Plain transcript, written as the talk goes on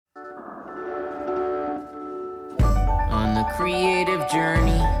creative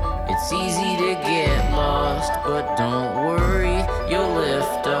journey. It's easy to get lost, but don't worry, you'll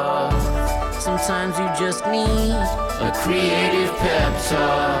lift off. Sometimes you just need a creative pep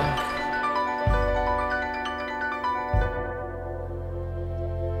talk.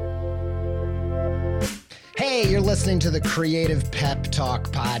 Hey, you're listening to the Creative Pep Talk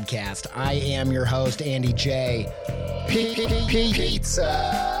podcast. I am your host, Andy J.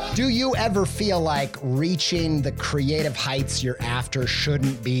 Pizza. Do you ever feel like reaching the creative heights you're after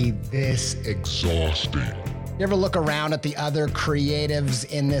shouldn't be this exhausting? You ever look around at the other creatives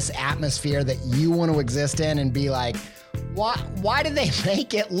in this atmosphere that you want to exist in and be like, why do they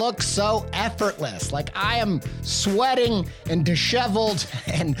make it look so effortless? Like, I am sweating and disheveled,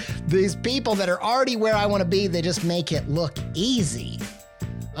 and these people that are already where I want to be, they just make it look easy.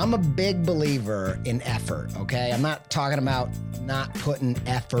 I'm a big believer in effort, okay? I'm not talking about not putting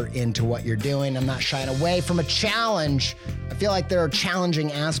effort into what you're doing. I'm not shying away from a challenge. I feel like there are challenging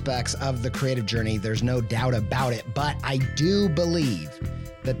aspects of the creative journey. There's no doubt about it, but I do believe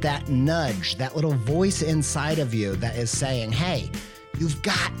that nudge, that little voice inside of you that is saying, hey, you've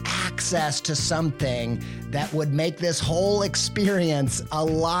got access to something that would make this whole experience a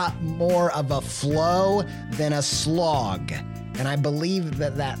lot more of a flow than a slog. And I believe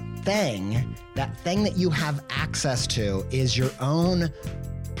that thing that you have access to is your own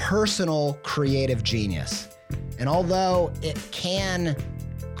personal creative genius. And although it can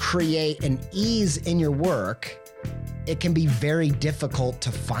create an ease in your work, it can be very difficult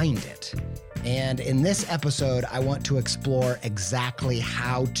to find it. And in this episode, I want to explore exactly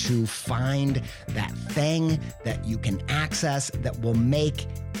how to find that thing that you can access that will make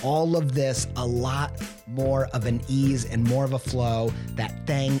all of this a lot more of an ease and more of a flow. That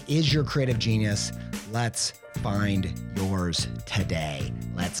thing is your creative genius. Let's find yours today.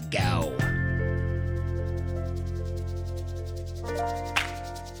 Let's go.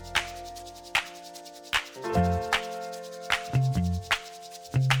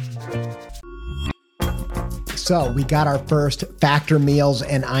 So we got our first Factor meals,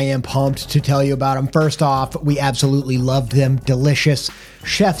 and I am pumped to tell you about them. First off, we absolutely loved them. Delicious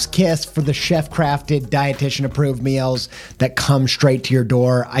chef's kiss for the chef-crafted, dietitian-approved meals that come straight to your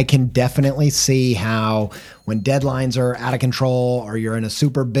door. I can definitely see how when deadlines are out of control or you're in a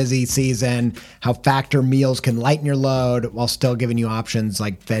super busy season, how Factor meals can lighten your load while still giving you options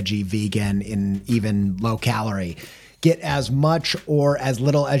like veggie, vegan, and even low-calorie. Get as much or as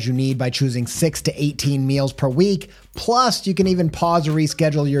little as you need by choosing 6 to 18 meals per week. Plus, you can even pause or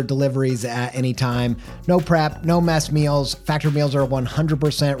reschedule your deliveries at any time. No prep, no mess meals. Factor meals are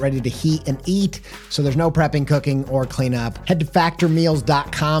 100% ready to heat and eat, so there's no prepping, cooking, or cleanup. Head to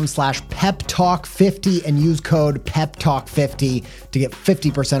factormeals.com/peptalk50 and use code peptalk50 to get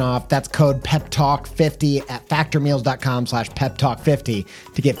 50% off. That's code peptalk50 at factormeals.com/peptalk50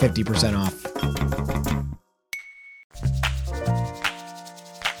 to get 50% off.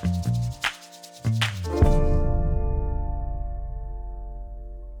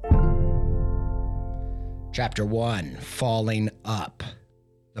 Chapter 1, Falling Up.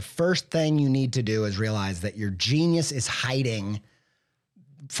 The first thing you need to do is realize that your genius is hiding.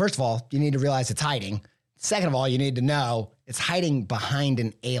 First of all, you need to realize it's hiding. Second of all, you need to know it's hiding behind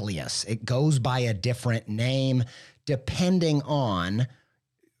an alias. It goes by a different name depending on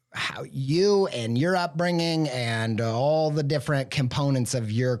how you and your upbringing and all the different components of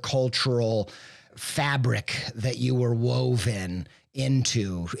your cultural fabric that you were woven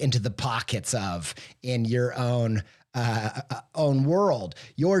into the pockets of in your own world.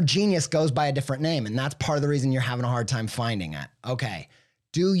 Your genius goes by a different name, and that's part of the reason you're having a hard time finding it. Okay,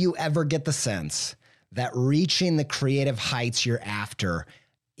 do you ever get the sense that reaching the creative heights you're after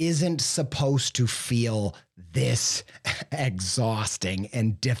isn't supposed to feel this exhausting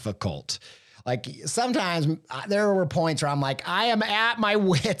and difficult? Like, sometimes there were points where I'm like, I am at my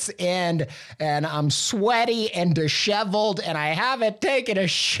wit's end and I'm sweaty and disheveled and I haven't taken a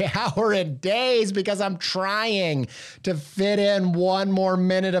shower in days because I'm trying to fit in one more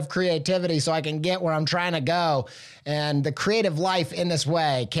minute of creativity so I can get where I'm trying to go. And the creative life in this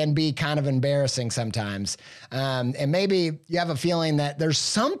way can be kind of embarrassing sometimes. And maybe you have a feeling that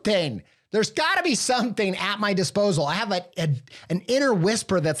there's got to be something at my disposal. I have an inner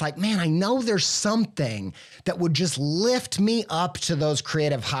whisper that's like, man, I know there's something that would just lift me up to those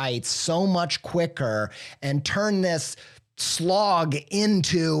creative heights so much quicker and turn this slog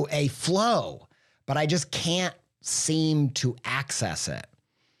into a flow, but I just can't seem to access it.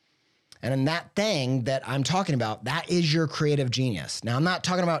 And in that thing that I'm talking about, that is your creative genius. Now, I'm not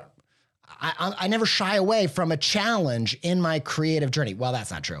talking about, I never shy away from a challenge in my creative journey. Well,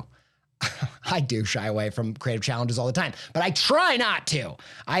 that's not true. I do shy away from creative challenges all the time, but I try not to.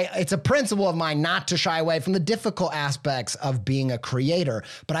 It's a principle of mine not to shy away from the difficult aspects of being a creator,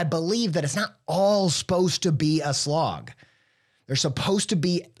 but I believe that it's not all supposed to be a slog. There's supposed to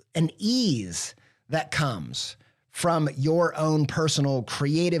be an ease that comes from your own personal,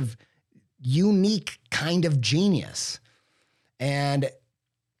 creative, unique kind of genius. And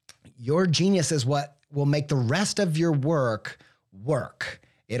your genius is what will make the rest of your work work.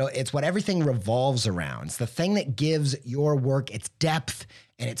 It's what everything revolves around. It's the thing that gives your work its depth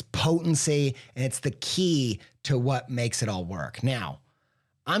and its potency, and it's the key to what makes it all work. Now,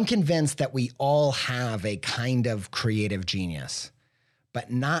 I'm convinced that we all have a kind of creative genius,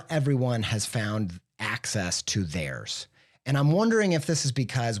 but not everyone has found access to theirs. And I'm wondering if this is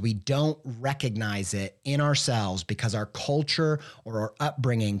because we don't recognize it in ourselves because our culture or our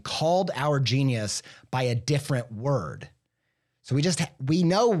upbringing called our genius by a different word. So we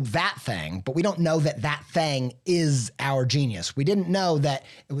know that thing, but we don't know that that thing is our genius. We didn't know that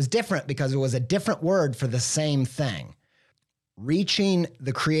it was different because it was a different word for the same thing. Reaching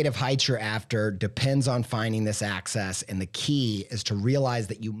the creative heights you're after depends on finding this access, and the key is to realize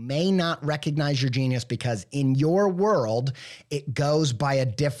that you may not recognize your genius because in your world, it goes by a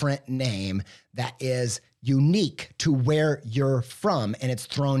different name that is unique to where you're from, and it's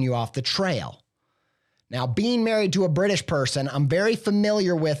thrown you off the trail. Now, being married to a British person, I'm very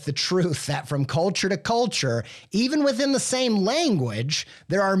familiar with the truth that from culture to culture, even within the same language,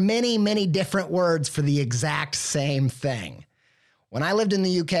 there are many, many different words for the exact same thing. When I lived in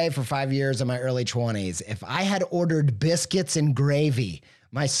the UK for 5 years in my early 20s, if I had ordered biscuits and gravy,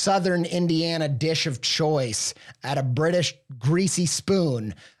 my southern Indiana dish of choice, at a British greasy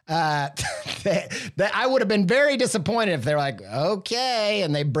spoon, that I would have been very disappointed if they're like, okay,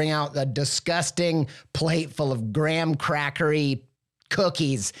 and they bring out a disgusting plate full of graham crackery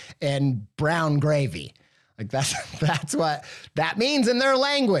cookies and brown gravy. Like that's what that means in their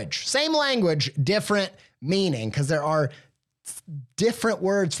language. Same language, different meaning, because there are different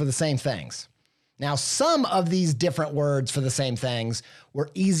words for the same things. Now, some of these different words for the same things were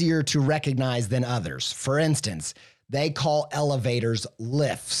easier to recognize than others. For instance, they call elevators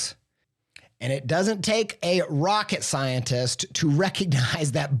lifts. And it doesn't take a rocket scientist to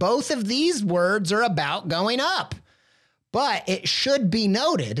recognize that both of these words are about going up. But it should be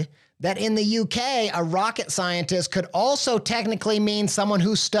noted that in the UK, a rocket scientist could also technically mean someone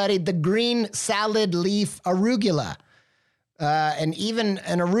who studied the green salad leaf arugula. And even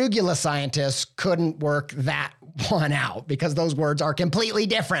an arugula scientist couldn't work that one out because those words are completely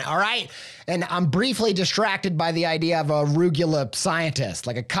different, all right? And I'm briefly distracted by the idea of a arugula scientist,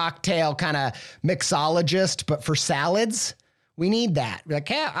 like a cocktail kind of mixologist, but for salads, we need that. Like,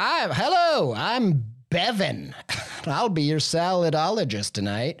 hello, I'm Bevan. I'll be your saladologist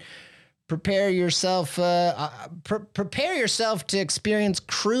tonight. Prepare yourself to experience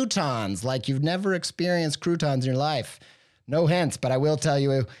croutons like you've never experienced croutons in your life. No hints, but I will tell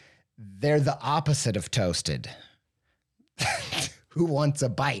you, they're the opposite of toasted. Who wants a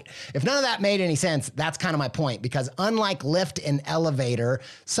bite? If none of that made any sense, that's kind of my point, because unlike lift and elevator,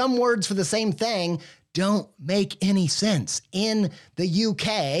 some words for the same thing don't make any sense. In the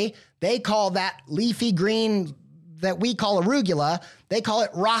UK, they call that leafy green that we call arugula, they call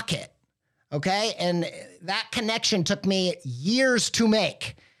it rocket, okay? And that connection took me years to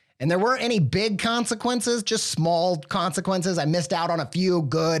make. And there weren't any big consequences, just small consequences. I missed out on a few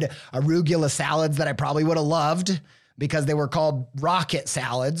good arugula salads that I probably would have loved because they were called rocket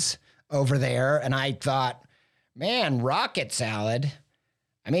salads over there. And I thought, man, rocket salad.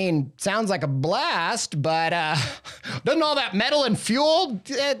 I mean, sounds like a blast, but doesn't all that metal and fuel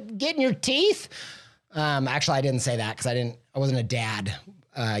get in your teeth? Actually, I didn't say that because I wasn't a dad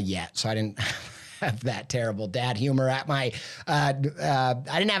yet, so I didn't have that terrible dad humor at my, I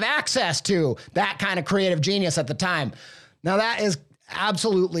didn't have access to that kind of creative genius at the time. Now that is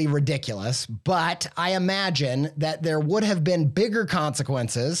absolutely ridiculous, but I imagine that there would have been bigger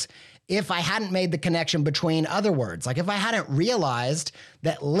consequences if I hadn't made the connection between other words. Like if I hadn't realized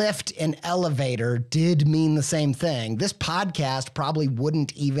that lift and elevator did mean the same thing, this podcast probably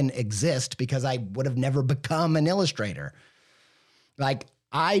wouldn't even exist because I would have never become an illustrator. Like,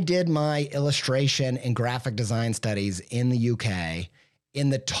 I did my illustration and graphic design studies in the UK in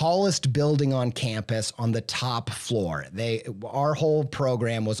the tallest building on campus on the top floor. Our whole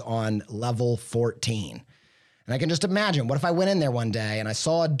program was on level 14. And I can just imagine, what if I went in there one day and I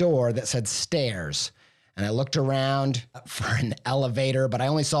saw a door that said stairs, and I looked around for an elevator, but I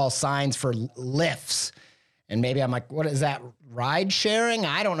only saw signs for lifts. And maybe I'm like, what is that, ride sharing?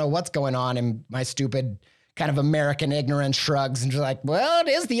 I don't know what's going on in my stupid kind of American ignorance shrugs and just like, well, it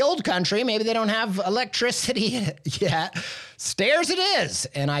is the old country. Maybe they don't have electricity yet. Stairs it is.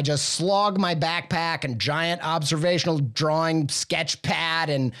 And I just slog my backpack and giant observational drawing sketch pad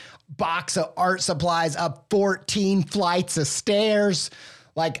and box of art supplies up 14 flights of stairs.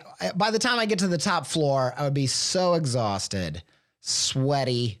 Like, by the time I get to the top floor, I would be so exhausted,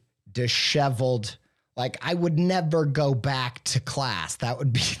 sweaty, disheveled. Like, I would never go back to class. That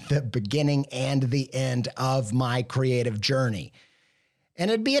would be the beginning and the end of my creative journey.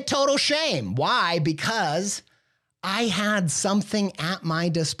 And it'd be a total shame. Why? Because I had something at my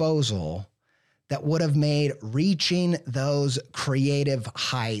disposal that would have made reaching those creative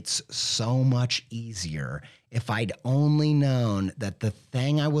heights so much easier if I'd only known that the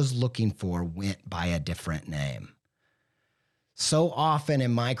thing I was looking for went by a different name. So often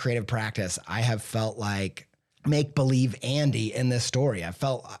in my creative practice, I have felt like make-believe Andy in this story. I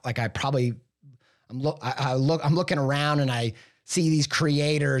felt like I'm looking around and I see these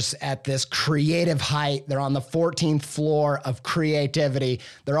creators at this creative height. They're on the 14th floor of creativity.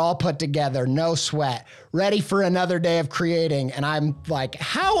 They're all put together, no sweat, ready for another day of creating. And I'm like,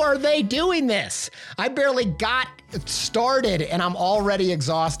 how are they doing this? I barely got started and I'm already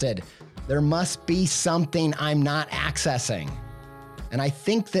exhausted. There must be something I'm not accessing. And I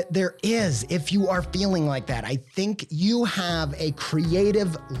think that there is, if you are feeling like that. I think you have a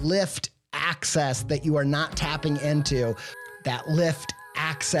creative lift access that you are not tapping into. That lift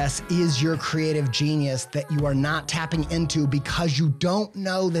access is your creative genius that you are not tapping into because you don't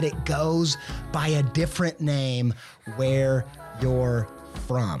know that it goes by a different name where you're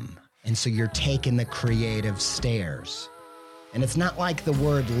from. And so you're taking the creative stairs. And it's not like the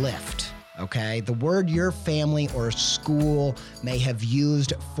word lift. Okay, the word your family or school may have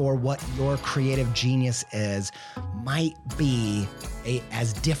used for what your creative genius is might be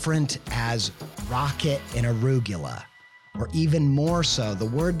as different as rocket and arugula, or even more so, the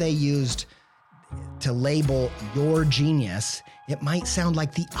word they used to label your genius, it might sound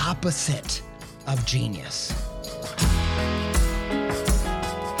like the opposite of genius.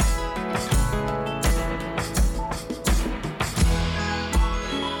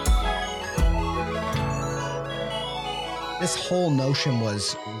 This whole notion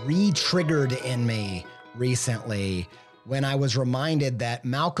was re-triggered in me recently when I was reminded that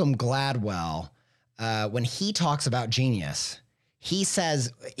Malcolm Gladwell, when he talks about genius, he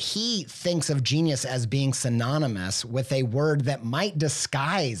says he thinks of genius as being synonymous with a word that might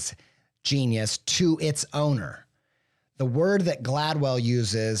disguise genius to its owner. The word that Gladwell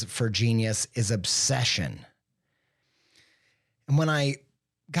uses for genius is obsession. And when I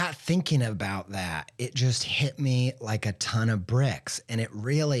got thinking about that, it just hit me like a ton of bricks, and it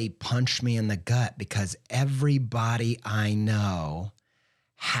really punched me in the gut because everybody I know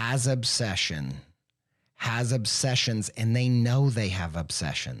has obsessions, and they know they have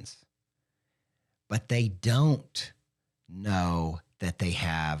obsessions, but they don't know that they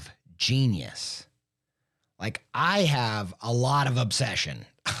have genius. Like, I have a lot of obsession,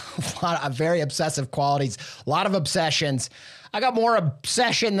 a lot of very obsessive qualities, a lot of obsessions. I got more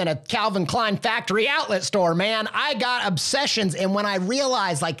obsession than a Calvin Klein factory outlet store, man. I got obsessions. And when I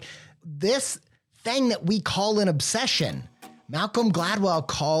realized, like, this thing that we call an obsession, Malcolm Gladwell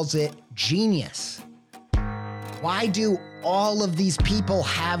calls it genius. Why do all of these people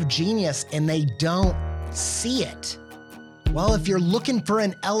have genius and they don't see it? Well, if you're looking for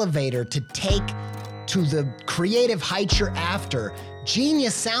an elevator to take to the creative heights you're after,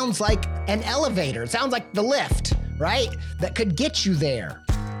 genius sounds like an elevator. It sounds like the lift, right? That could get you there.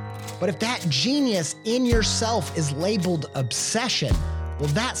 But if that genius in yourself is labeled obsession, well,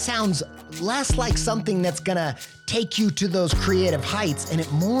 that sounds less like something that's gonna take you to those creative heights, and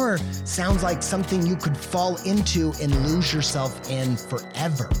it more sounds like something you could fall into and lose yourself in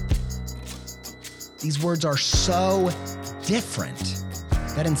forever. These words are so different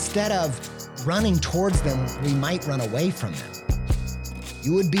that instead of running towards them, we might run away from them.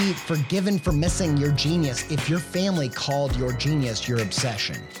 You would be forgiven for missing your genius if your family called your genius your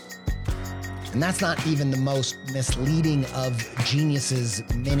obsession. And that's not even the most misleading of genius's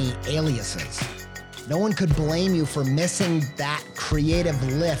many aliases. No one could blame you for missing that creative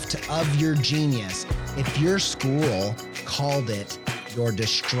lift of your genius if your school called it your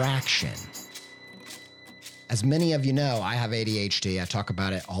distraction. As many of you know, I have ADHD. I talk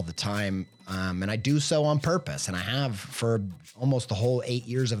about it all the time, and I do so on purpose, and I have for almost the whole 8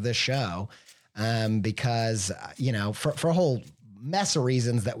 years of this show, because, you know, for a whole mess of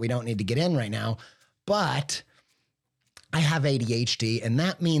reasons that we don't need to get in right now, but I have ADHD, and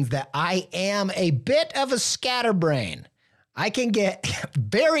that means that I am a bit of a scatterbrain. I can get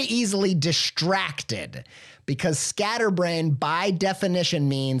very easily distracted because scatterbrain by definition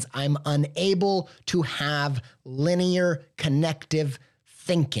means I'm unable to have linear connective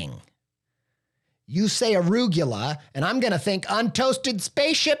thinking. You say arugula, and I'm going to think untoasted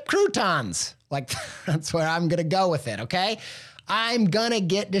spaceship croutons. Like, that's where I'm going to go with it, okay? I'm going to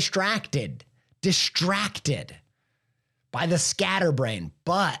get distracted by the scatterbrain.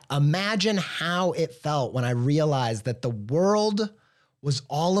 But imagine how it felt when I realized that the world was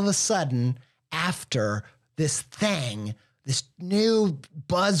all of a sudden after this thing, this new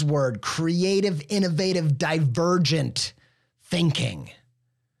buzzword, creative, innovative, divergent thinking.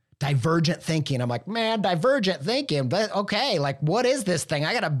 Divergent thinking. I'm like, man, divergent thinking, but okay, like what is this thing?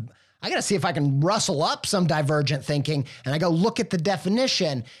 I gotta see if I can rustle up some divergent thinking. And I go look at the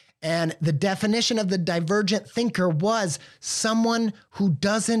definition, and the definition of the divergent thinker was someone who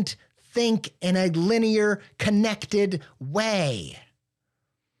doesn't think in a linear, connected way.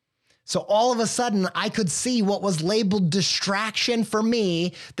 So all of a sudden, I could see what was labeled distraction for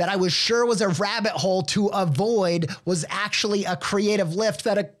me that I was sure was a rabbit hole to avoid was actually a creative lift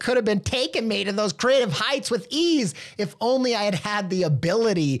that could have been taking me to those creative heights with ease if only I had had the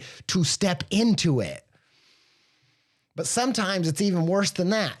ability to step into it. But sometimes it's even worse than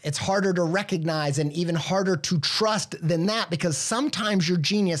that. It's harder to recognize and even harder to trust than that because sometimes your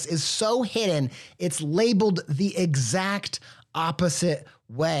genius is so hidden, it's labeled the exact opposite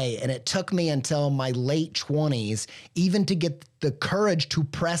way. And it took me until my late 20s even to get the courage to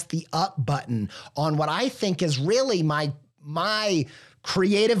press the up button on what I think is really my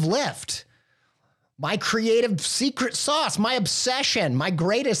creative lift, my creative secret sauce, my obsession, my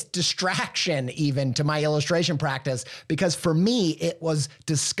greatest distraction even to my illustration practice. Because for me, it was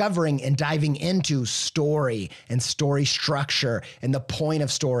discovering and diving into story and story structure and the point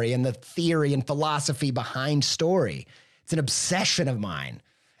of story and the theory and philosophy behind story. It's an obsession of mine,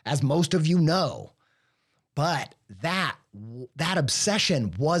 as most of you know. But that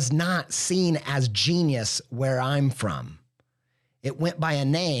obsession was not seen as genius where I'm from. It went by a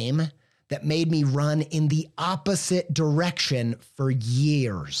name that made me run in the opposite direction for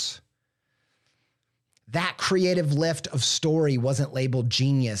years. That creative lift of story wasn't labeled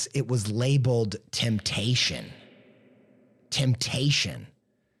genius. It was labeled temptation. Temptation.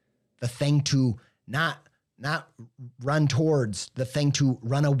 The thing to not run towards, the thing to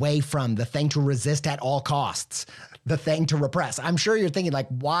run away from, the thing to resist at all costs, the thing to repress. I'm sure you're thinking like,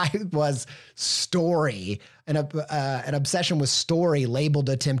 why was story, an obsession with story labeled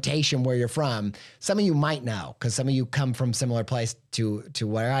a temptation where you're from? Some of you might know because some of you come from similar place to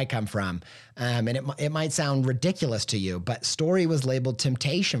where I come from. And it might sound ridiculous to you, but story was labeled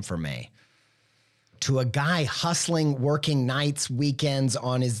temptation for me. To a guy hustling, working nights, weekends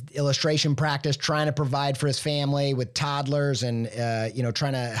on his illustration practice, trying to provide for his family with toddlers and,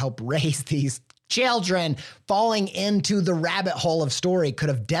 trying to help raise these children, falling into the rabbit hole of story could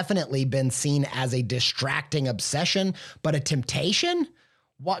have definitely been seen as a distracting obsession, but a temptation?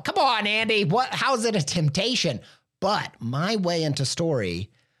 What? Come on, Andy. How is it a temptation? But my way into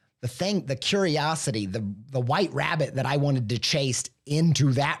story, the curiosity, the white rabbit that I wanted to chase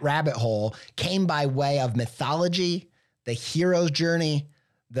into that rabbit hole came by way of mythology, the hero's journey,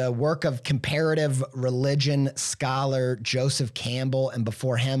 the work of comparative religion scholar Joseph Campbell, and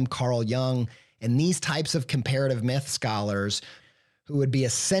before him, Carl Jung, and these types of comparative myth scholars who would be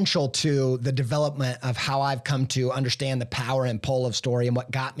essential to the development of how I've come to understand the power and pull of story and what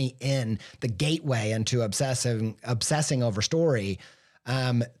got me in the gateway into obsessing over story.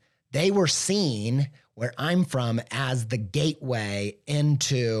 They were seen where I'm from as the gateway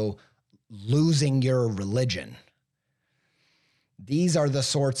into losing your religion. These are the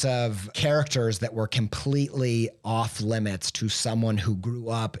sorts of characters that were completely off limits to someone who grew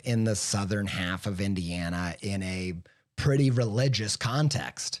up in the southern half of Indiana in a pretty religious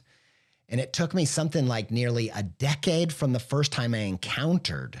context. And it took me something like nearly a decade from the first time I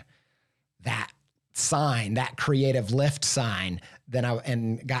encountered that sign, that creative lift sign,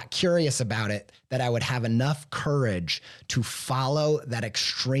 and got curious about it, that I would have enough courage to follow that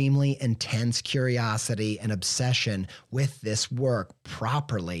extremely intense curiosity and obsession with this work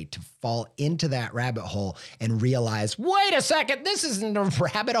properly, to fall into that rabbit hole and realize, wait a second, this isn't a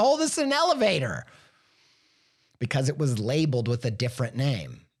rabbit hole, this is an elevator. Because it was labeled with a different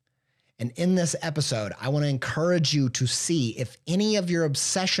name. And in this episode, I want to encourage you to see if any of your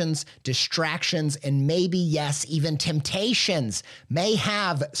obsessions, distractions, and maybe, yes, even temptations may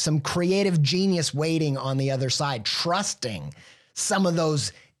have some creative genius waiting on the other side, trusting some of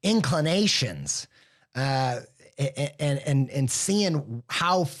those inclinations and seeing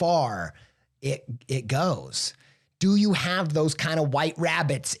how far it goes. Do you have those kind of white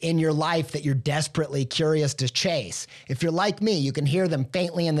rabbits in your life that you're desperately curious to chase? If you're like me, you can hear them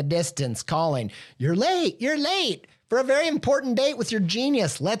faintly in the distance calling, you're late for a very important date with your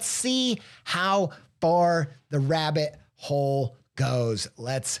genius. Let's see how far the rabbit hole goes.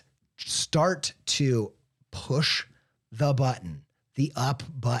 Let's start to push the button, the up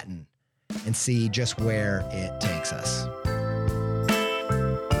button, and see just where it takes us.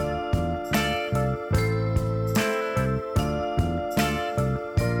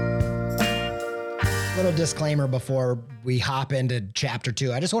 Little disclaimer before we hop into chapter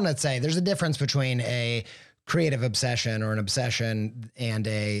 2. I just want to say there's a difference between a creative obsession or an obsession and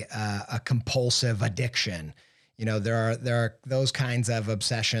a compulsive addiction. You know, there are those kinds of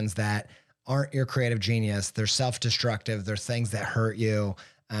obsessions that aren't your creative genius. They're self-destructive. They're things that hurt you.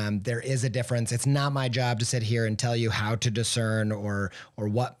 There is a difference. It's not my job to sit here and tell you how to discern or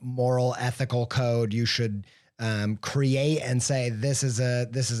what moral ethical code you should create and say, this is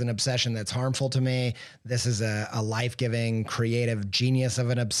an obsession that's harmful to me. This is a life-giving, creative genius of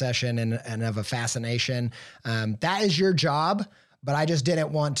an obsession and of a fascination. That is your job, but I just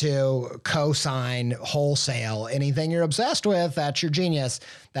didn't want to co-sign wholesale anything you're obsessed with. That's your genius.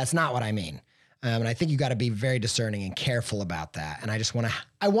 That's not what I mean. And I think you got to be very discerning and careful about that. And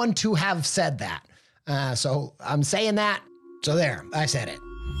I want to have said that. So I'm saying that. So there, I said it.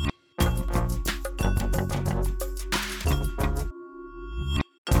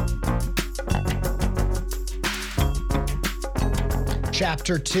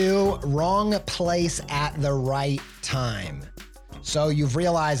 Chapter 2, wrong place at the right time. So you've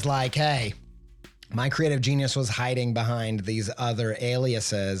realized like, hey, my creative genius was hiding behind these other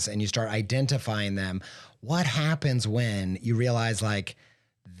aliases, and you start identifying them. What happens when you realize like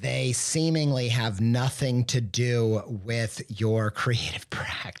they seemingly have nothing to do with your creative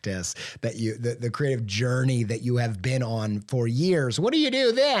practice, that the creative journey that you have been on for years? What do you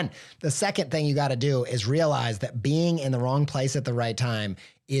do then? The second thing you got to do is realize that being in the wrong place at the right time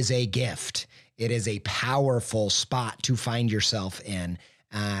is a gift. It is a powerful spot to find yourself in.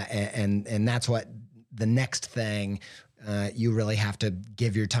 And that's what the next thing you really have to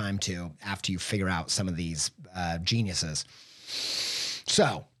give your time to after you figure out some of these geniuses.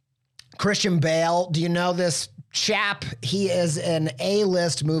 So, Christian Bale, do you know this chap? He is an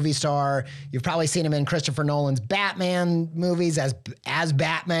A-list movie star. You've probably seen him in Christopher Nolan's Batman movies as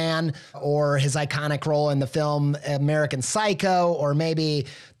Batman, or his iconic role in the film American Psycho, or maybe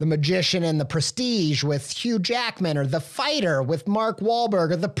The Magician in The Prestige with Hugh Jackman, or The Fighter with Mark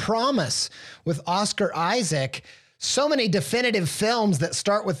Wahlberg, or The Promise with Oscar Isaac. So many definitive films that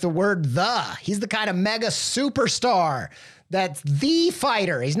start with the word the. He's the kind of mega superstar that's the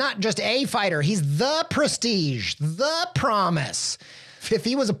fighter. He's not just a fighter. He's the Prestige, the Promise. If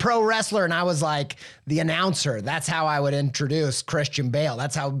he was a pro wrestler and I was like the announcer, that's how I would introduce Christian Bale.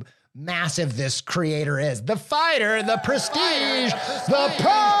 That's how massive this creator is. The fighter, the Prestige, the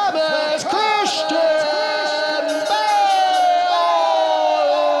Promise, Christian Bale.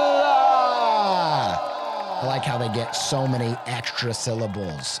 I like how they get so many extra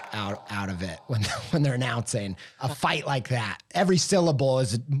syllables out of it when they're announcing a fight like that. Every syllable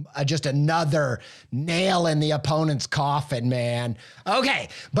is just another nail in the opponent's coffin, man. Okay,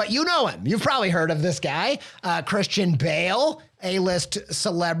 but you know him. You've probably heard of this guy, Christian Bale, A-list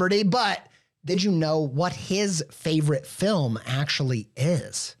celebrity. But did you know what his favorite film actually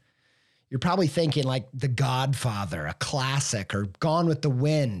is? You're probably thinking like The Godfather, a classic, or Gone with the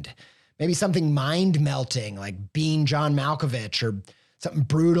Wind. Maybe something mind-melting like Being John Malkovich, or something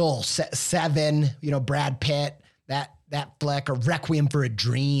brutal, Seven, Brad Pitt, that flick, or Requiem for a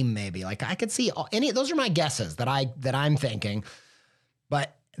Dream, maybe. Like I could see those are my guesses that I'm thinking,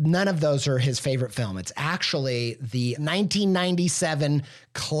 but none of those are his favorite film. It's actually the 1997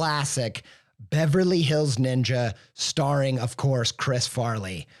 classic Beverly Hills Ninja, starring, of course, Chris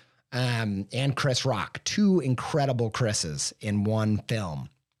Farley and Chris Rock. Two incredible Chris's in one film.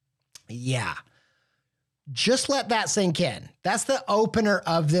 Yeah. Just let that sink in. That's the opener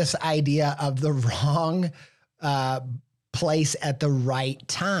of this idea of the wrong place at the right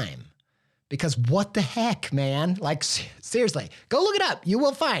time. Because what the heck, man? Like, seriously, go look it up. You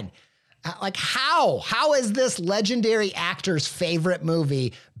will find. How is this legendary actor's favorite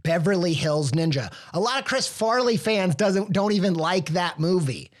movie Beverly Hills Ninja? A lot of Chris Farley fans don't even like that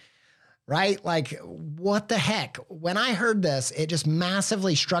movie. Right? Like, what the heck? When I heard this, it just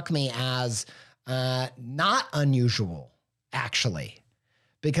massively struck me as not unusual, actually.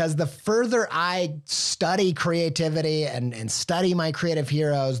 Because the further I study creativity and study my creative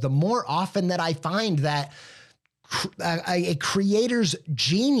heroes, the more often that I find that a creator's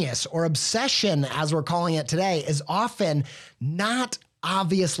genius or obsession, as we're calling it today, is often not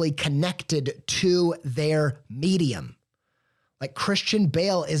obviously connected to their medium. Like Christian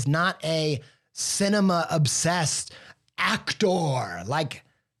Bale is not a cinema obsessed actor. Like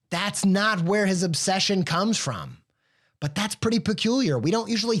that's not where his obsession comes from. But that's pretty peculiar. We don't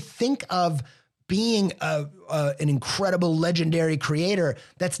usually think of being an incredible legendary creator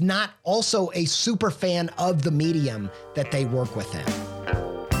that's not also a super fan of the medium that they work within.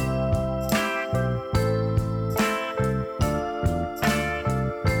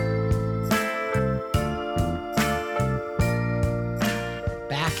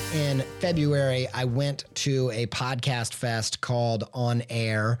 Back in February, I went to a podcast fest called On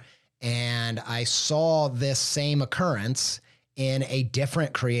Air, and I saw this same occurrence in a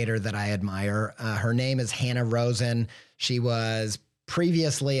different creator that I admire. Her name is Hannah Rosen. She was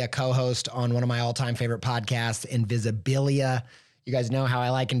previously a co-host on one of my all-time favorite podcasts, Invisibilia. You guys know how I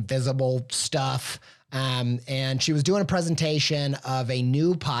like invisible stuff. And she was doing a presentation of a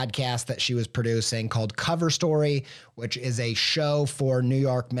new podcast that she was producing called Cover Story, which is a show for New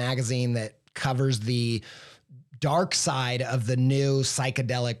York Magazine that covers the dark side of the new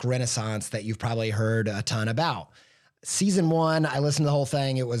psychedelic renaissance that you've probably heard a ton about. Season 1, I listened to the whole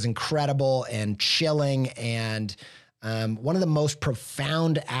thing. It was incredible and chilling. And one of the most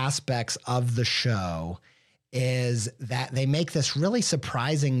profound aspects of the show is that they make this really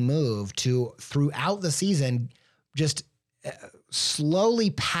surprising move to, throughout the season, just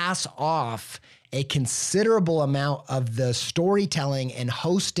slowly pass off a considerable amount of the storytelling and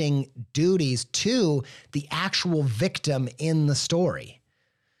hosting duties to the actual victim in the story.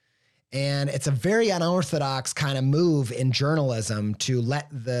 And it's a very unorthodox kind of move in journalism to let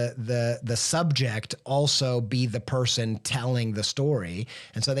the subject also be the person telling the story.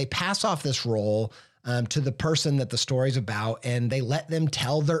 And so they pass off this role to the person that the story's about, and they let them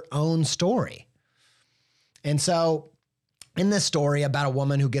tell their own story. And so in this story about a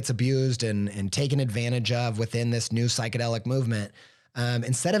woman who gets abused and taken advantage of within this new psychedelic movement,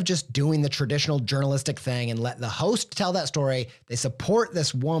 instead of just doing the traditional journalistic thing and let the host tell that story, they support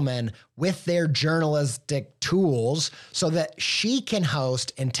this woman with their journalistic tools so that she can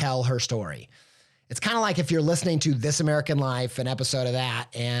host and tell her story. It's kind of like if you're listening to This American Life, an episode of that,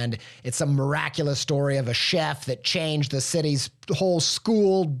 and it's a miraculous story of a chef that changed the city's whole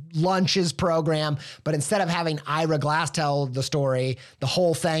school lunches program, but instead of having Ira Glass tell the story, the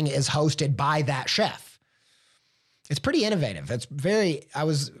whole thing is hosted by that chef. It's pretty innovative. I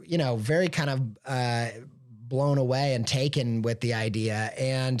was very kind of blown away and taken with the idea.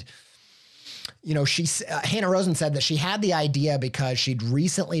 And, Hannah Rosen said that she had the idea because she'd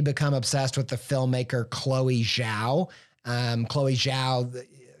recently become obsessed with the filmmaker Chloe Zhao. Chloe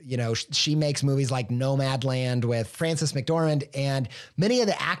Zhao, she makes movies like Nomadland with Frances McDormand, and many of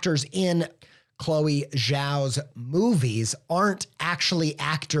the actors in Chloe Zhao's movies aren't actually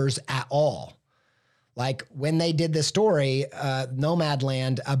actors at all. Like when they did this story,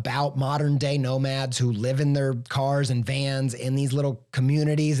 Nomadland, about modern day nomads who live in their cars and vans in these little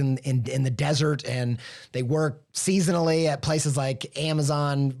communities in the desert, and they work seasonally at places like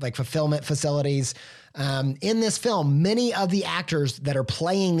Amazon, like fulfillment facilities. In this film, many of the actors that are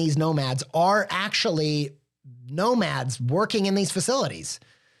playing these nomads are actually nomads working in these facilities.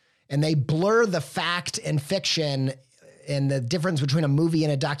 And they blur the fact and fiction and the difference between a movie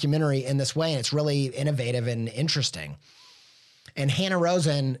and a documentary in this way. And it's really innovative and interesting. And Hannah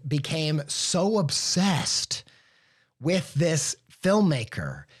Rosen became so obsessed with this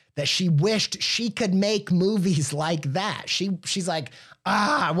filmmaker that she wished she could make movies like that. She's like,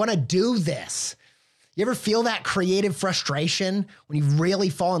 I want to do this. You ever feel that creative frustration when you really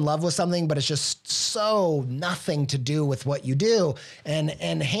fall in love with something, but it's just so nothing to do with what you do? And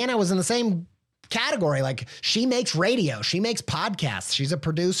Hannah was in the same category. Like, she makes radio, she makes podcasts, she's a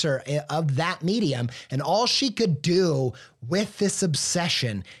producer of that medium, and all she could do with this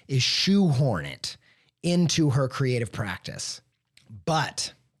obsession is shoehorn it into her creative practice.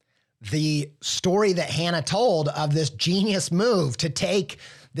 But the story that Hannah told of this genius move to take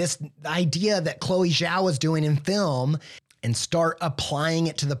this idea that Chloe Zhao was doing in film and start applying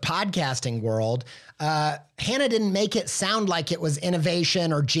it to the podcasting world, Hannah didn't make it sound like it was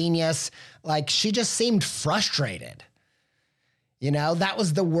innovation or genius. Like, she just seemed frustrated. That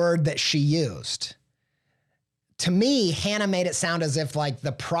was the word that she used. To me, Hannah made it sound as if like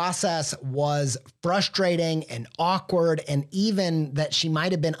the process was frustrating and awkward, and even that she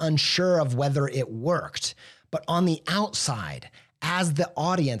might have been unsure of whether it worked. But on the outside, as the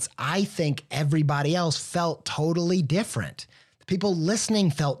audience, I think everybody else felt totally different. The people listening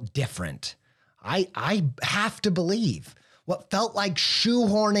felt different. I have to believe what felt like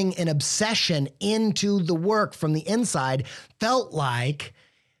shoehorning an obsession into the work from the inside felt like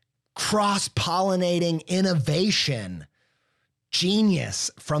cross-pollinating innovation,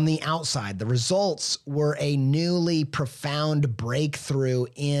 genius from the outside. The results were a newly profound breakthrough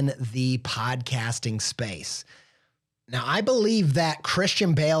in the podcasting space. Now, I believe that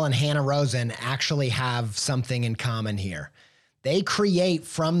Christian Bale and Hannah Rosen actually have something in common here. They create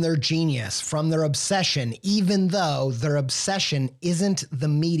from their genius, from their obsession, even though their obsession isn't the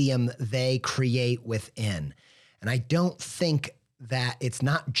medium they create within. And I don't think that it's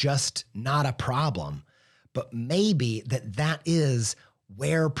not just not a problem, but maybe that is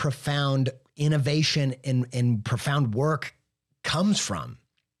where profound innovation and profound work comes from.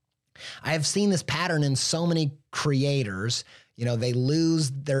 I have seen this pattern in so many creators. You know, they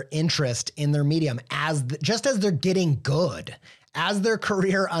lose their interest in their medium just as they're getting good. As their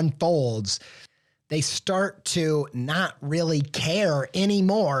career unfolds, they start to not really care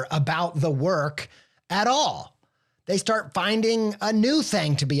anymore about the work at all. They start finding a new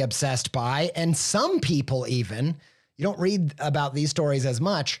thing to be obsessed by. And some people even, you don't read about these stories as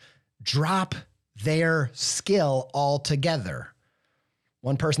much, drop their skill altogether.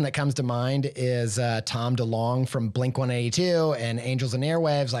 One person that comes to mind is Tom DeLonge from Blink-182 and Angels and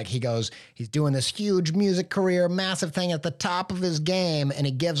Airwaves. Like, he goes, he's doing this huge music career, massive thing at the top of his game, and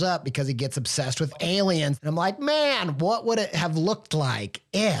he gives up because he gets obsessed with aliens. And I'm like, man, what would it have looked like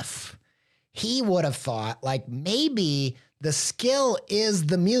if he would have thought, like, maybe the skill is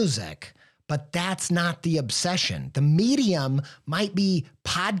the music, but that's not the obsession. The medium might be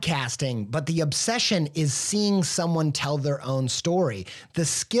podcasting, but the obsession is seeing someone tell their own story. The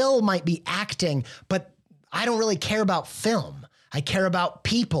skill might be acting, but I don't really care about film. I care about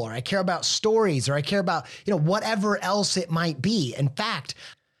people, or I care about stories, or I care about, whatever else it might be. In fact,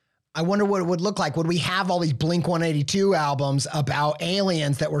 I wonder what it would look like. Would we have all these Blink-182 albums about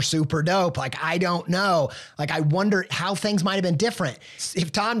aliens that were super dope? Like, I don't know. Like, I wonder how things might have been different.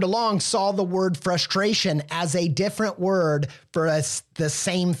 If Tom DeLonge saw the word frustration as a different word for the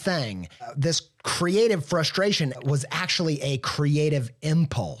same thing, this creative frustration was actually a creative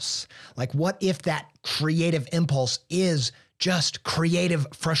impulse. Like, what if that creative impulse is just creative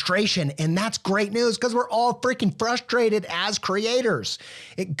frustration? And that's great news, because we're all freaking frustrated as creators.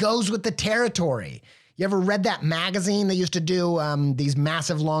 It goes with the territory. You ever read that magazine? They used to do these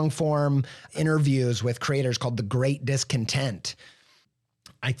massive long form interviews with creators called The Great Discontent.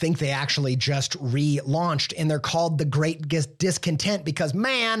 I think they actually just relaunched, and they're called The Great Discontent because,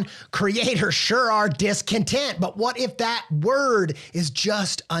 man, creators sure are discontent. But what if that word is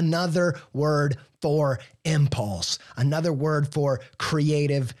just another word for impulse, another word for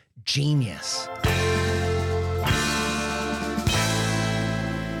creative genius?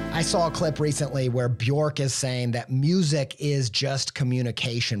 I saw a clip recently where Bjork is saying that music is just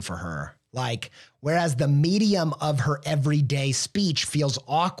communication for her. Like, whereas the medium of her everyday speech feels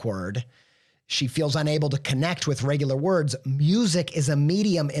awkward, she feels unable to connect with regular words, music is a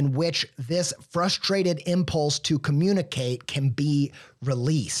medium in which this frustrated impulse to communicate can be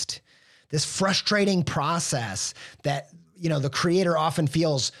released. This frustrating process that, the creator often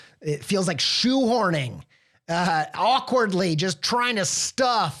feels, it feels like shoehorning, awkwardly just trying to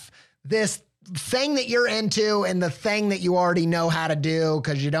stuff this thing that you're into and the thing that you already know how to do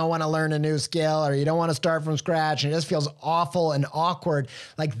because you don't want to learn a new skill or you don't want to start from scratch, and it just feels awful and awkward.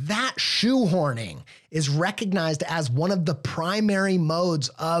 Like, that shoehorning is recognized as one of the primary modes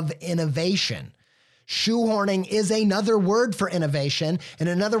of innovation. Shoehorning is another word for innovation, and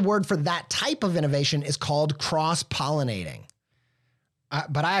another word for that type of innovation is called cross-pollinating.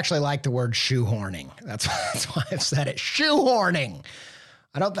 But I actually like the word shoehorning. That's why I've said it. Shoehorning.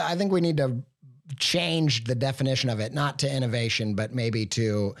 I think we need to change the definition of it, not to innovation, but maybe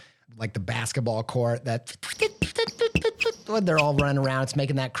to like the basketball court that they're all running around. It's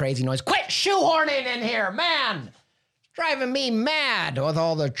making that crazy noise. Quit shoehorning in here, man. It's driving me mad with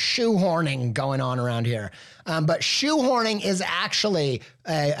all the shoehorning going on around here. But shoehorning is actually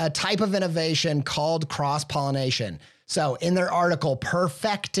a type of innovation called cross-pollination. So in their article,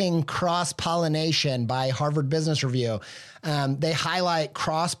 Perfecting Cross-Pollination by Harvard Business Review, they highlight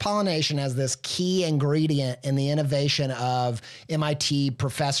cross-pollination as this key ingredient in the innovation of MIT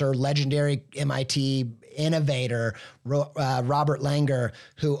professor, legendary MIT innovator, Robert Langer,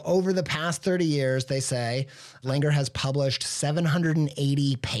 who over the past 30 years, they say, Langer has published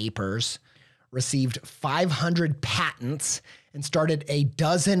 780 papers, received 500 patents, and started a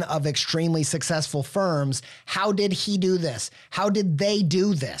dozen of extremely successful firms. How did he do this? How did they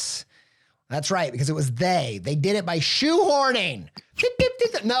do this? That's right, because it was they. They did it by shoehorning.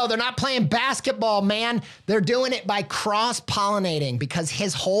 No, they're not playing basketball, man. They're doing it by cross-pollinating because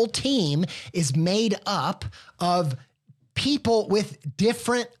his whole team is made up of people with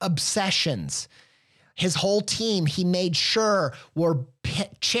different obsessions. His whole team, he made sure, were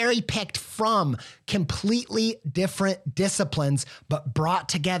cherry-picked from completely different disciplines, but brought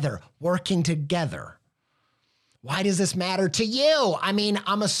together, working together. Why does this matter to you? I mean,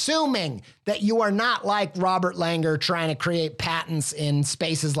 I'm assuming that you are not like Robert Langer trying to create patents in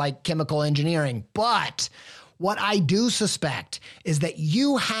spaces like chemical engineering. But what I do suspect is that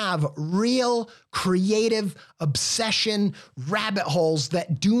you have real creative obsession rabbit holes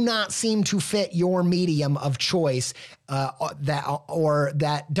that do not seem to fit your medium of choice,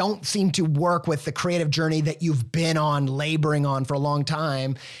 that don't seem to work with the creative journey that you've been on, laboring on for a long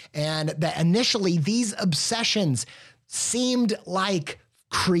time. And that initially these obsessions seemed like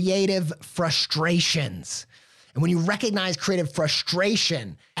creative frustrations. And when you recognize creative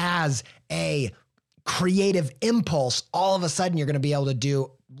frustration as a creative impulse, all of a sudden you're going to be able to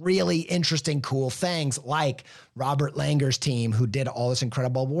do really interesting, cool things like Robert Langer's team, who did all this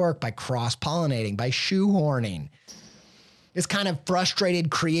incredible work by cross-pollinating, by shoehorning. This kind of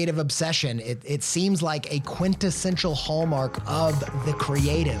frustrated creative obsession, it seems like a quintessential hallmark of the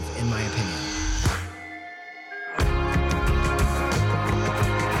creative, in my opinion.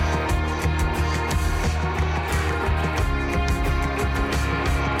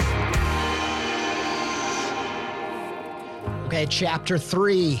 Okay, chapter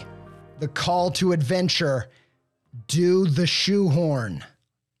 3, the call to adventure. Do the shoehorn.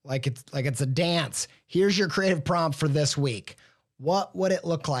 Like it's a dance. Here's your creative prompt for this week. What would it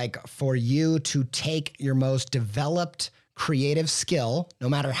look like for you to take your most developed creative skill, no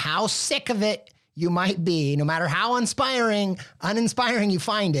matter how sick of it you might be, no matter how uninspiring you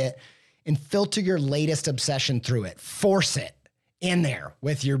find it, and filter your latest obsession through it. Force it in there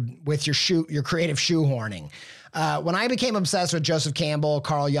with your creative shoehorning. When I became obsessed with Joseph Campbell,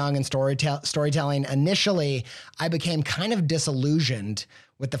 Carl Jung, and storytelling, initially, I became kind of disillusioned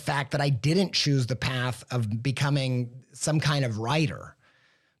with the fact that I didn't choose the path of becoming some kind of writer.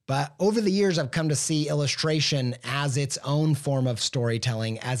 But over the years, I've come to see illustration as its own form of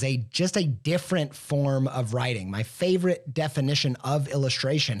storytelling, as just a different form of writing. My favorite definition of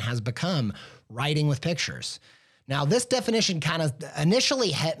illustration has become writing with pictures. Now, this definition kind of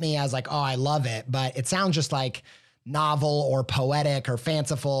initially hit me as like, oh, I love it, but it sounds just like novel or poetic or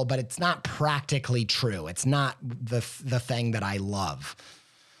fanciful, but it's not practically true. It's not the thing that I love.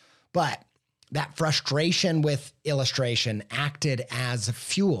 But that frustration with illustration acted as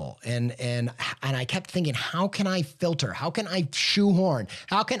fuel. And I kept thinking, how can I filter? How can I shoehorn?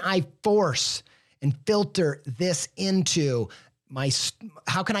 How can I force and filter this into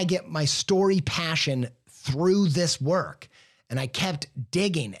how can I get my story passion through this work? And I kept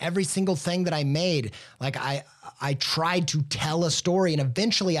digging every single thing that I made. Like I tried to tell a story, and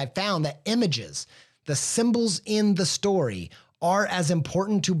eventually I found that images, the symbols in the story, are as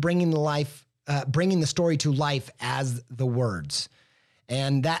important to bringing the story to life as the words.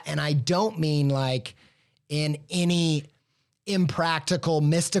 And I don't mean like in any impractical,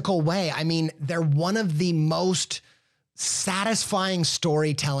 mystical way. I mean, they're one of the most satisfying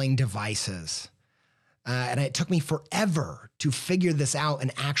storytelling devices. And it took me forever to figure this out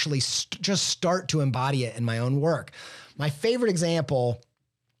and actually just start to embody it in my own work. My favorite example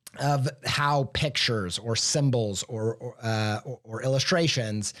of how pictures or symbols or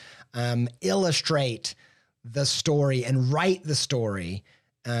illustrations illustrate the story and write the story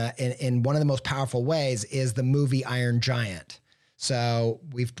in one of the most powerful ways is the movie Iron Giant. So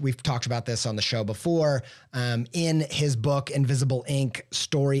we've talked about this on the show before. In his book, Invisible Ink,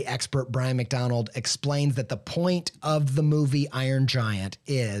 story expert Brian McDonald explains that the point of the movie Iron Giant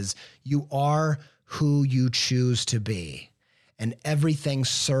is you are who you choose to be. And everything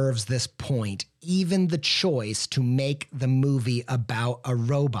serves this point, even the choice to make the movie about a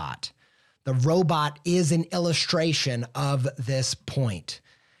robot. The robot is an illustration of this point.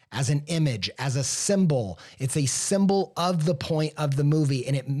 As an image, as a symbol. It's a symbol of the point of the movie,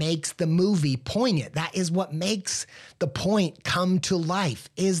 and it makes the movie poignant. That is what makes the point come to life,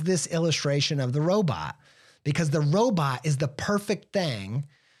 is this illustration of the robot. Because the robot is the perfect thing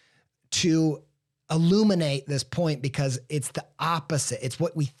to illuminate this point, because it's the opposite. It's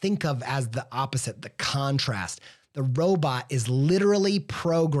what we think of as the opposite, the contrast. The robot is literally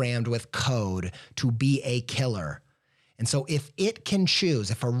programmed with code to be a killer. And so if it can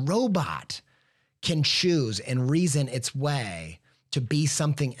choose, if a robot can choose and reason its way to be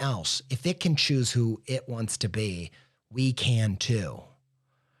something else, if it can choose who it wants to be, we can too.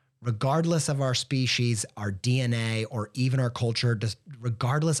 regardless of our species, our DNA, or even our culture, just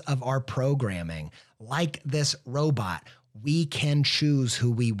regardless of our programming, like this robot, we can choose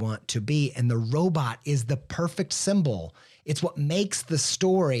who we want to be. And the robot is the perfect symbol. It's what makes the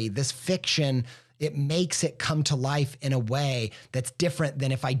story, this fiction, it makes it come to life in a way that's different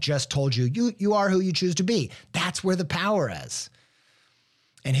than if I just told you, you are who you choose to be. That's where the power is.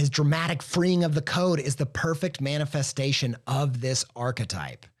 And his dramatic freeing of the code is the perfect manifestation of this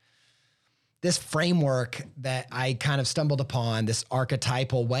archetype. This framework that I kind of stumbled upon, this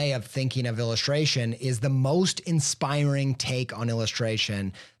archetypal way of thinking of illustration, is the most inspiring take on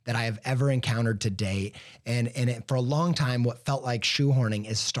illustration that I have ever encountered to date. And for a long time, what felt like shoehorning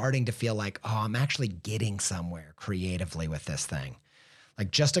is starting to feel like, oh, I'm actually getting somewhere creatively with this thing.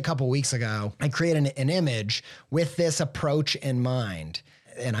 Like just a couple weeks ago, I created an image with this approach in mind.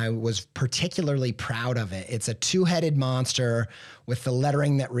 And I was particularly proud of it. It's a two-headed monster with the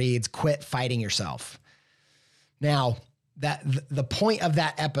lettering that reads, "Quit fighting yourself." Now, the point of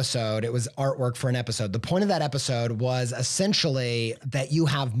that episode, it was artwork for an episode. The point of that episode was essentially that you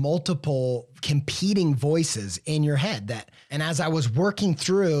have multiple competing voices in your head. And as I was working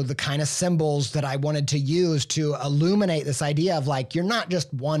through the kind of symbols that I wanted to use to illuminate this idea of like, you're not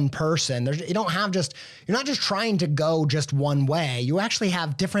just one person. You're not just trying to go just one way. You actually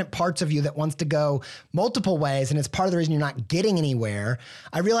have different parts of you that wants to go multiple ways. And it's part of the reason you're not getting anywhere.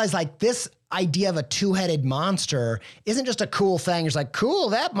 I realized like this idea of a two-headed monster isn't just a cool thing. It's like, cool,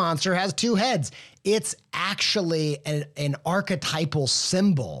 that monster has two heads. It's actually an archetypal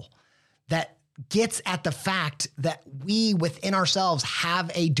symbol that gets at the fact that we within ourselves have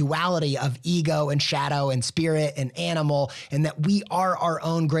a duality of ego and shadow and spirit and animal, and that we are our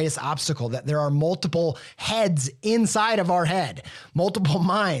own greatest obstacle, that there are multiple heads inside of our head, multiple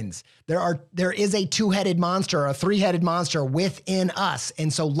minds. There is a two-headed monster, a three-headed monster within us.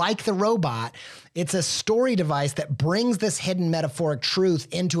 And so like the robot, it's a story device that brings this hidden metaphoric truth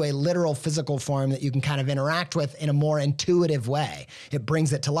into a literal physical form that you can kind of interact with in a more intuitive way. It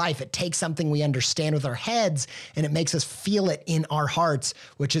brings it to life. It takes something we understand with our heads and it makes us feel it in our hearts,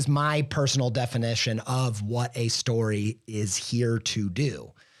 which is my personal definition of what a story is here to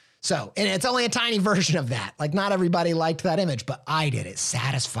do. So, and it's only a tiny version of that. Like not everybody liked that image, but I did. It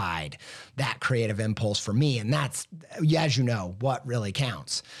satisfied that creative impulse for me. And that's, as you know, what really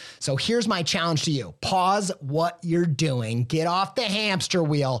counts. So here's my challenge to you. Pause what you're doing. Get off the hamster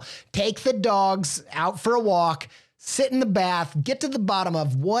wheel. Take the dogs out for a walk. Sit in the bath. Get to the bottom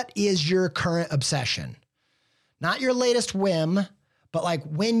of what is your current obsession. Not your latest whim, but like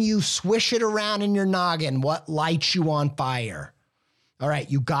when you swish it around in your noggin, what lights you on fire? All right,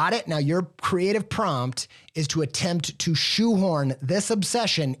 you got it. Now your creative prompt is to attempt to shoehorn this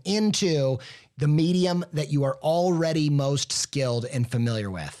obsession into the medium that you are already most skilled and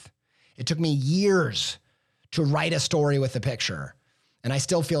familiar with. It took me years to write a story with a picture, and I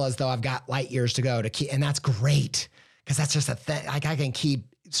still feel as though I've got light years to go to keep, and that's great because that's just a thing. Like I can keep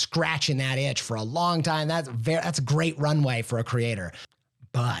scratching that itch for a long time. That's a great runway for a creator.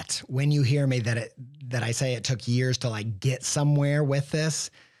 But when you hear me that I say it took years to like get somewhere with this,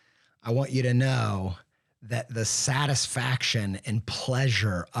 I want you to know that the satisfaction and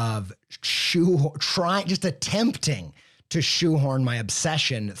pleasure of attempting to shoehorn my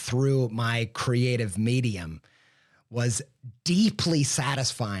obsession through my creative medium was deeply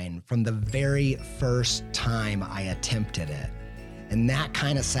satisfying from the very first time I attempted it. And that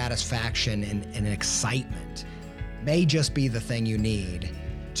kind of satisfaction and excitement may just be the thing you need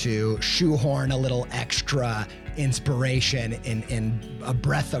to shoehorn a little extra inspiration and a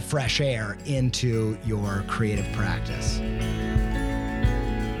breath of fresh air into your creative practice.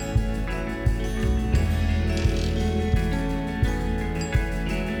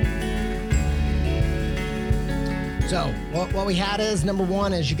 So what we had is, number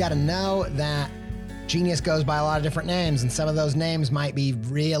one is you got to know that genius goes by a lot of different names, and some of those names might be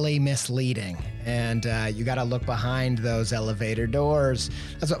really misleading. And you got to look behind those elevator doors.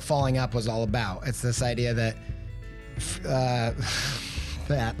 That's what Falling Up was all about. It's this idea that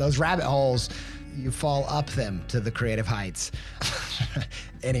those rabbit holes, you fall up them to the creative heights.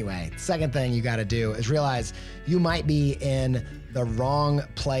 Anyway, second thing you got to do is realize you might be in the wrong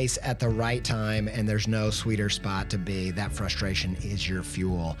place at the right time, and there's no sweeter spot to be. That frustration is your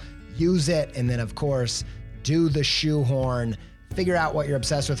fuel. Use it, and then, of course, do the shoehorn. Figure out what you're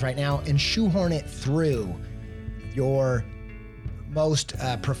obsessed with right now and shoehorn it through your most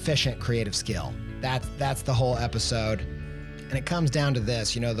proficient creative skill. That's the whole episode. And it comes down to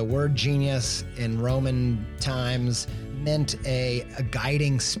this, the word genius in Roman times meant a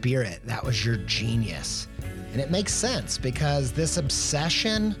guiding spirit. That was your genius. And it makes sense because this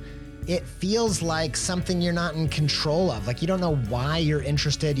obsession, it feels like something you're not in control of. Like you don't know why you're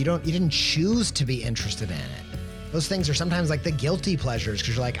interested. You didn't choose to be interested in it. Those things are sometimes like the guilty pleasures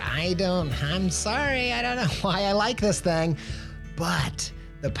because you're like, I'm sorry, I don't know why I like this thing. But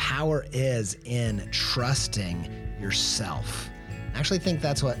the power is in trusting yourself. I actually think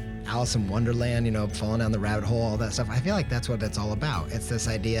that's what Alice in Wonderland, falling down the rabbit hole, all that stuff. I feel like that's what it's all about. It's this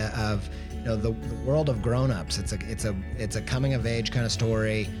idea of, the world of grown-ups. It's a coming of age kind of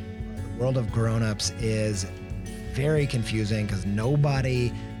story. The world of grown-ups is very confusing because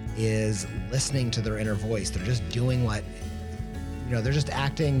nobody is listening to their inner voice. They're just doing what, they're just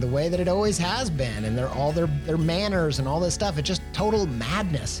acting the way that it always has been, and they're all their manners and all this stuff. It's just total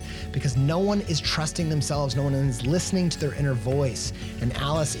madness because no one is trusting themselves. No one is listening to their inner voice. And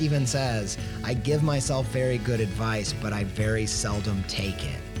Alice even says, I give myself very good advice, but I very seldom take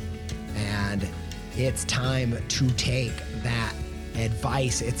it. And it's time to take that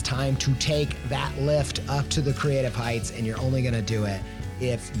advice. It's time to take that lift up to the creative heights, and you're only going to do it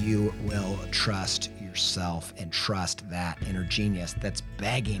if you will trust yourself and trust that inner genius that's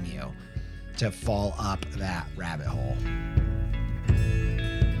begging you to fall up that rabbit hole.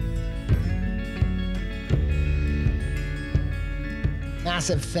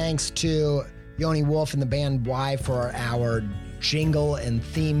 Massive thanks to Yoni Wolf and the band Y for our jingle and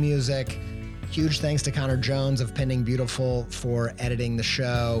theme music. Huge thanks to Connor Jones of Pending Beautiful for editing the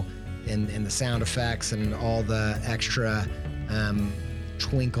show and the sound effects and all the extra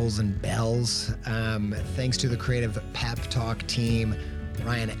twinkles and bells. Thanks to the Creative Pep Talk team,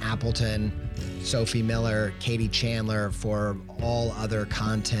 Ryan Appleton, Sophie Miller, Katie Chandler for all other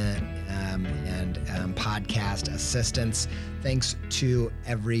content and podcast assistance. Thanks to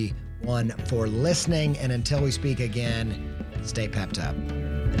everyone for listening. And until we speak again, stay pepped up.